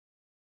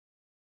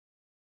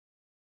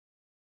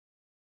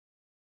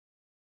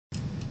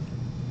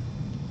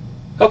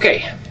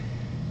Okay,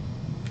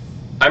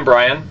 I'm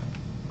Brian,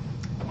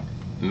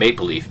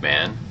 Maple Leaf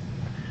Man,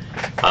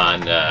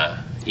 on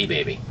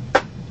eBaby,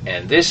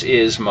 and this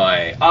is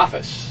my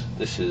office.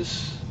 This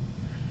is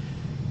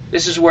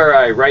where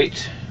I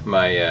write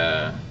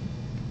my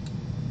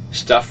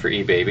stuff for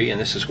eBaby,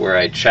 and this is where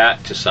I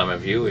chat to some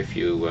of you if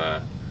you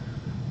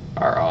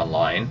are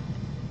online,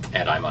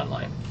 and I'm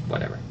online,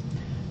 whatever.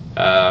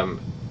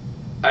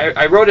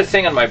 I wrote a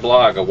thing on my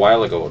blog a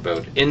while ago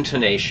about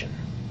intonation.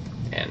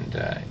 And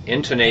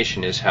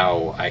intonation is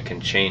how I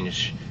can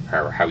change,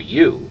 or how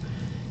you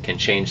can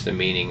change the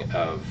meaning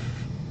of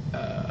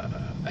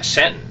a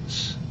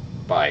sentence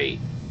by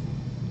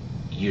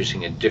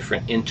using a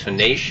different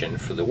intonation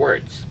for the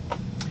words.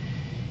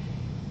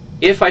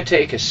 If I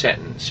take a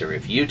sentence, or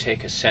if you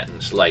take a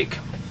sentence like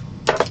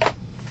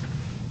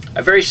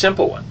a very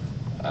simple one,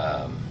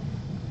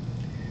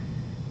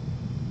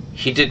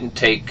 he didn't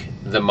take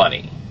the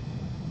money.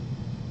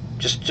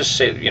 Just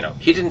say,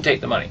 he didn't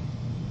take the money.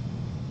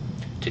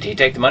 Did he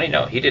take the money?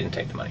 No, he didn't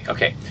take the money.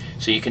 Okay,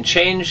 so you can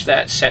change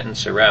that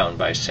sentence around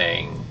by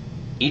saying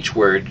each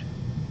word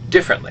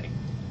differently.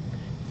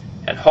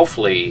 And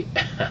hopefully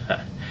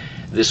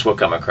this will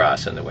come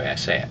across in the way I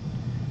say it.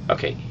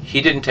 Okay, he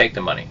didn't take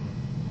the money.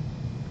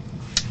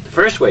 The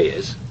first way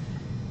is,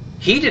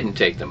 he didn't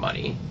take the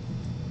money,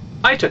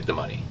 I took the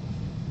money.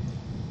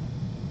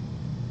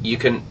 You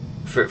can,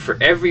 for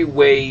every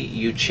way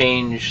you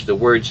change the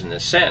words in the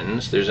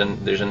sentence, there's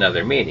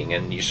another meaning,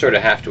 and you sort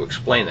of have to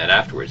explain that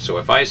afterwards. So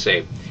if I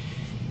say,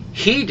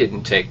 he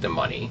didn't take the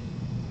money,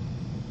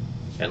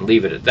 and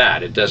leave it at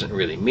that, it doesn't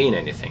really mean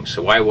anything.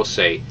 So I will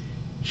say,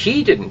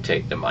 he didn't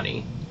take the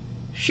money,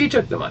 she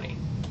took the money.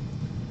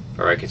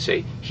 Or I could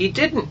say, he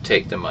didn't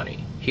take the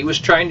money, he was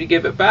trying to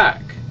give it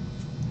back.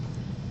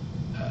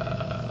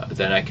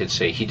 Then I could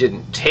say, he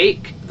didn't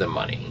take the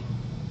money,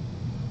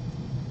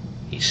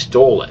 he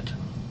stole it.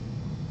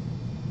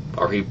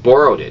 Or he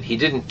borrowed it. He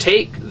didn't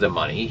take the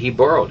money, he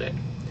borrowed it.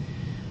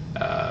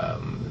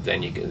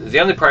 Then the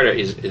other part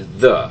is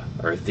the,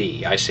 or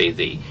the. I say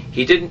the.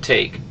 He didn't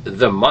take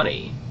the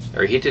money,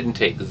 or he didn't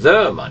take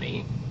the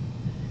money.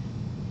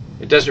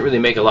 It doesn't really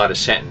make a lot of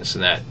sense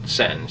in that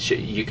sentence.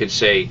 You could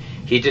say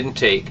he didn't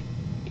take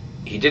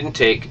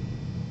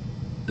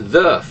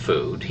the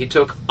food, he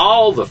took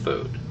all the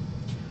food.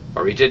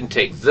 Or he didn't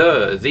take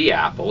the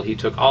apple, he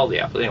took all the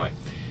apple. Anyway,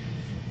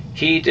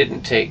 he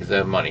didn't take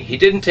the money. He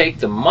didn't take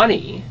the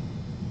money,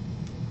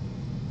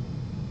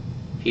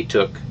 he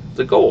took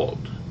the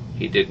gold.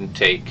 He didn't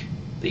take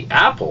the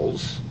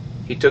apples,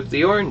 he took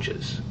the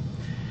oranges.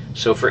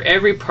 So for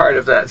every part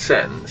of that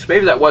sentence,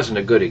 maybe that wasn't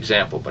a good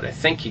example, but I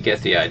think you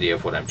get the idea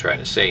of what I'm trying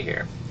to say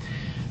here.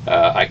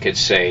 I could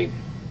say,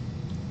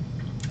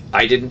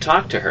 I didn't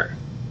talk to her.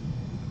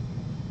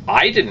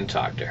 I didn't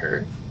talk to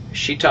her,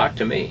 she talked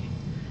to me.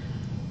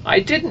 I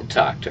didn't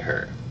talk to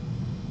her,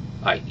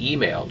 I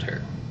emailed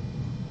her.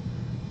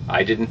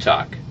 I didn't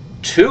talk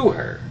to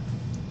her,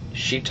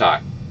 she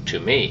talked to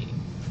me.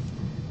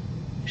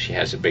 She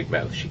has a big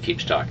mouth, she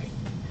keeps talking.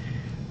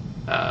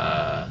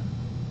 I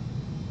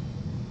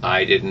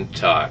didn't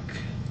talk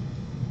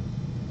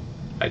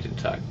to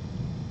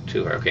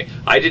her. Okay,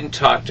 I didn't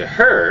talk to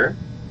her,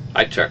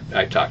 I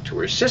talked to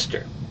her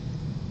sister.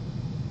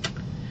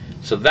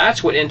 So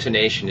that's what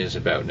intonation is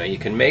about. Now you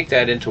can make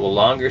that into a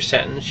longer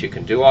sentence, you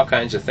can do all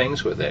kinds of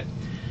things with it,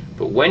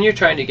 but when you're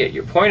trying to get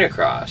your point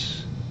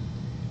across,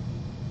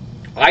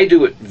 I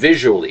do it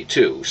visually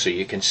too, so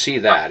you can see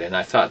that, and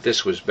I thought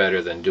this was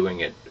better than doing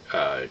it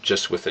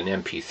just with an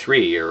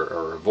MP3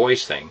 or a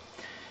voice thing,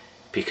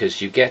 because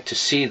you get to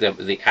see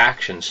the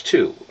actions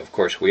too. Of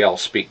course, we all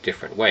speak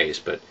different ways,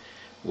 but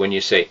when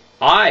you say,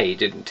 I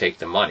didn't take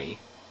the money,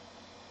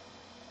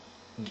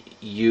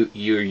 you're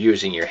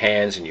using your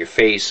hands and your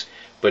face,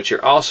 but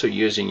you're also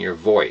using your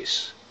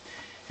voice.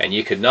 And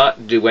you could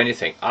not do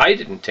anything. I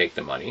didn't take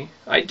the money.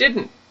 I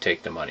didn't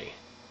take the money.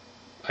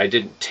 I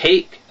didn't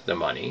take the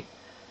money.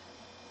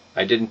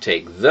 I didn't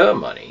take the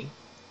money.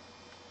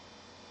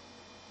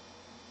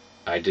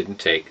 I didn't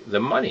take the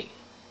money.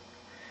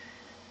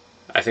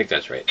 I think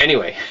that's right.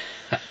 Anyway,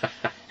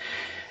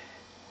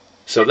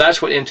 so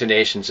that's what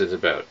intonations is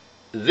about.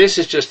 This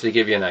is just to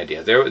give you an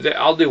idea.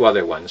 I'll do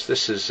other ones.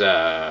 This is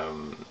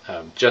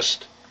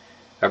just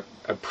a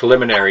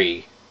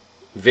preliminary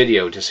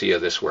video to see how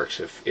this works.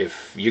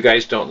 If you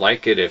guys don't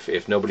like it,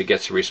 if nobody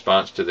gets a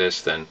response to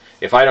this, then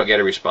if I don't get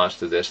a response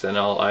to this, then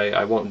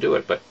I won't do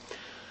it. But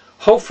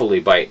hopefully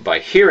by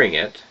hearing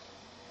it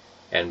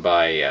and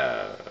by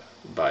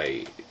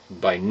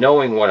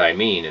knowing what I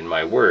mean in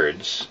my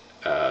words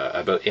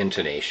about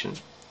intonation,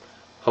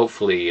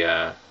 hopefully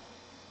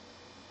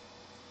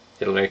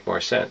it'll make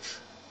more sense.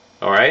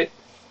 All right?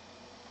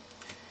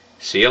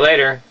 See you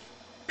later.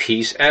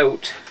 Peace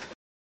out.